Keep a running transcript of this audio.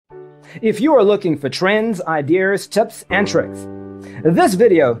If you are looking for trends, ideas, tips, and tricks, this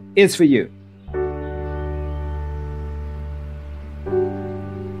video is for you.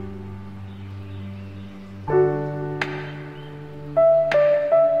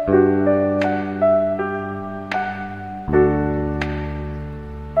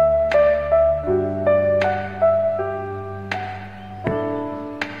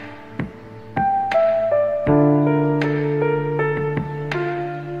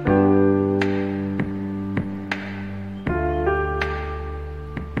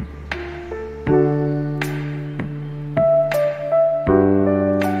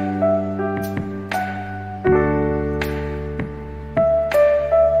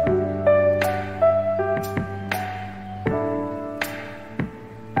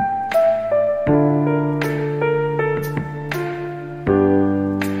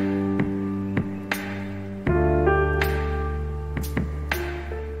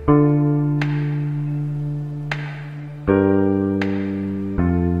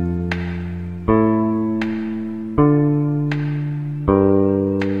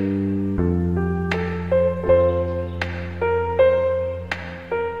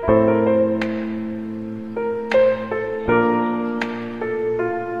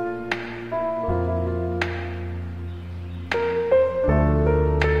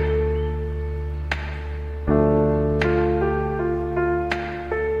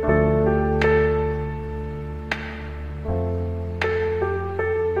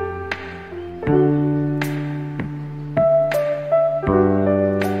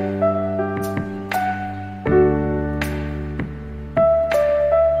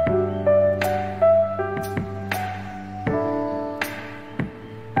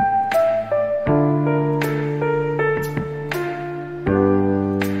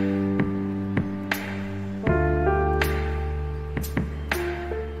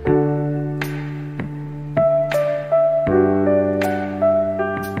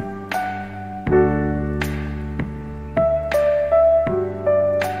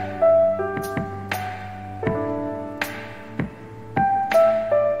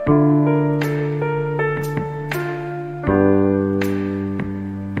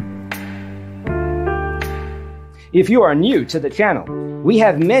 If you are new to the channel, we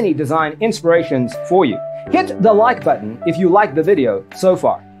have many design inspirations for you. Hit the like button if you like the video so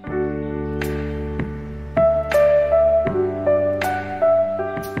far.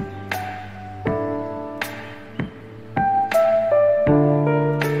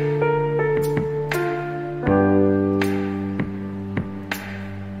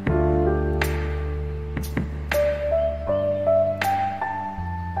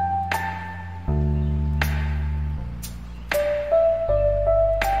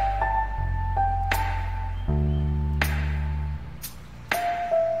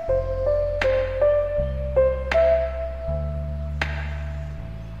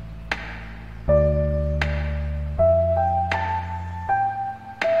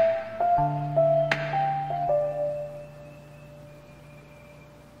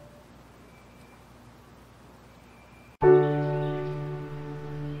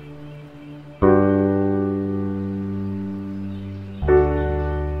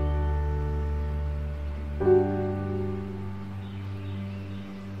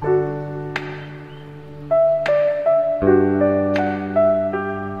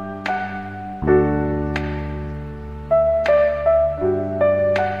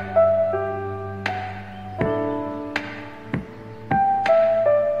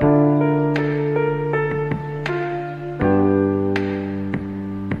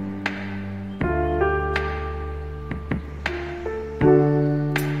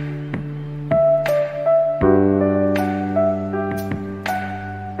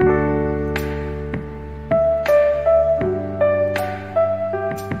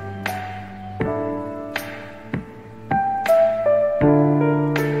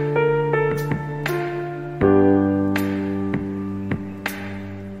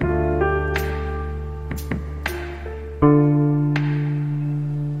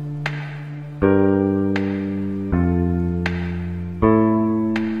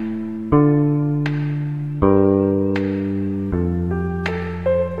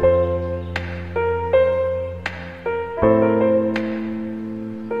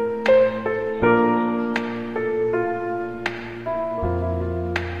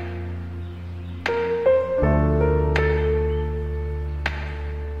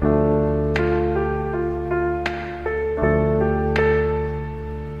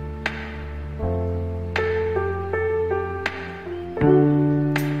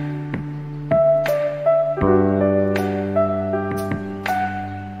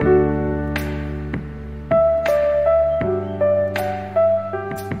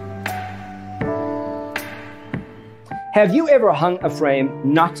 Have you ever hung a frame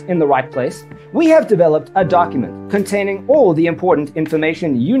not in the right place? We have developed a document containing all the important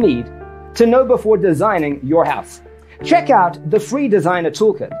information you need to know before designing your house. Check out the free designer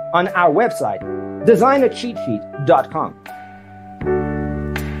toolkit on our website, designercheatsheet.com.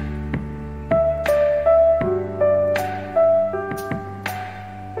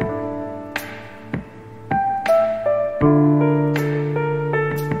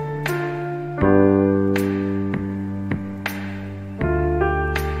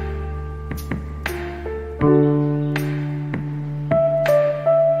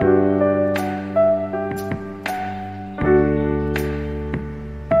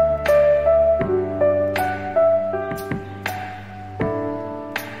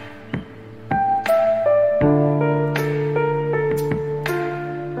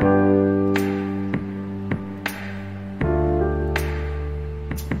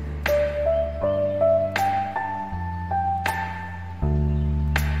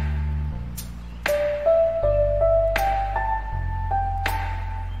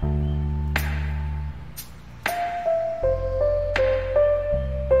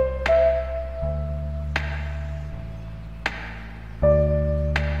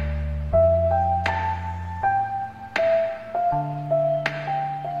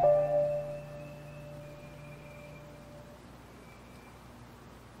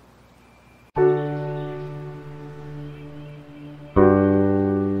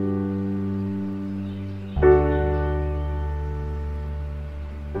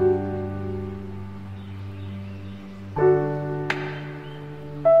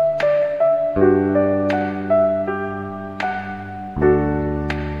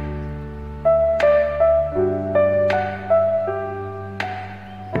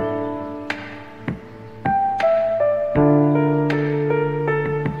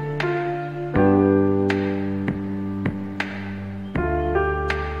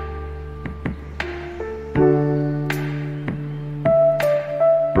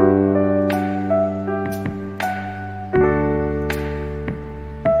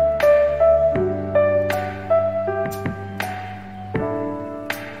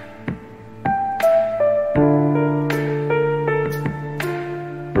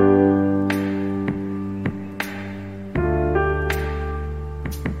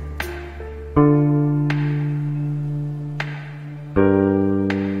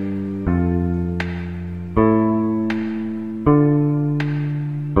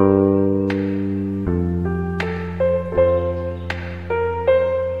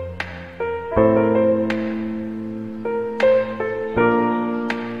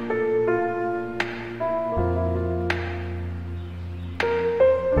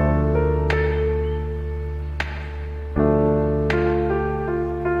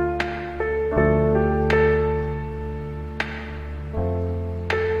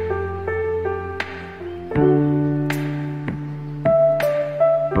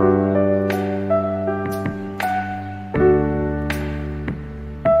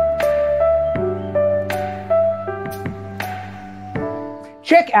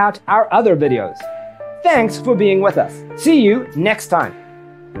 Check out our other videos. Thanks for being with us. See you next time.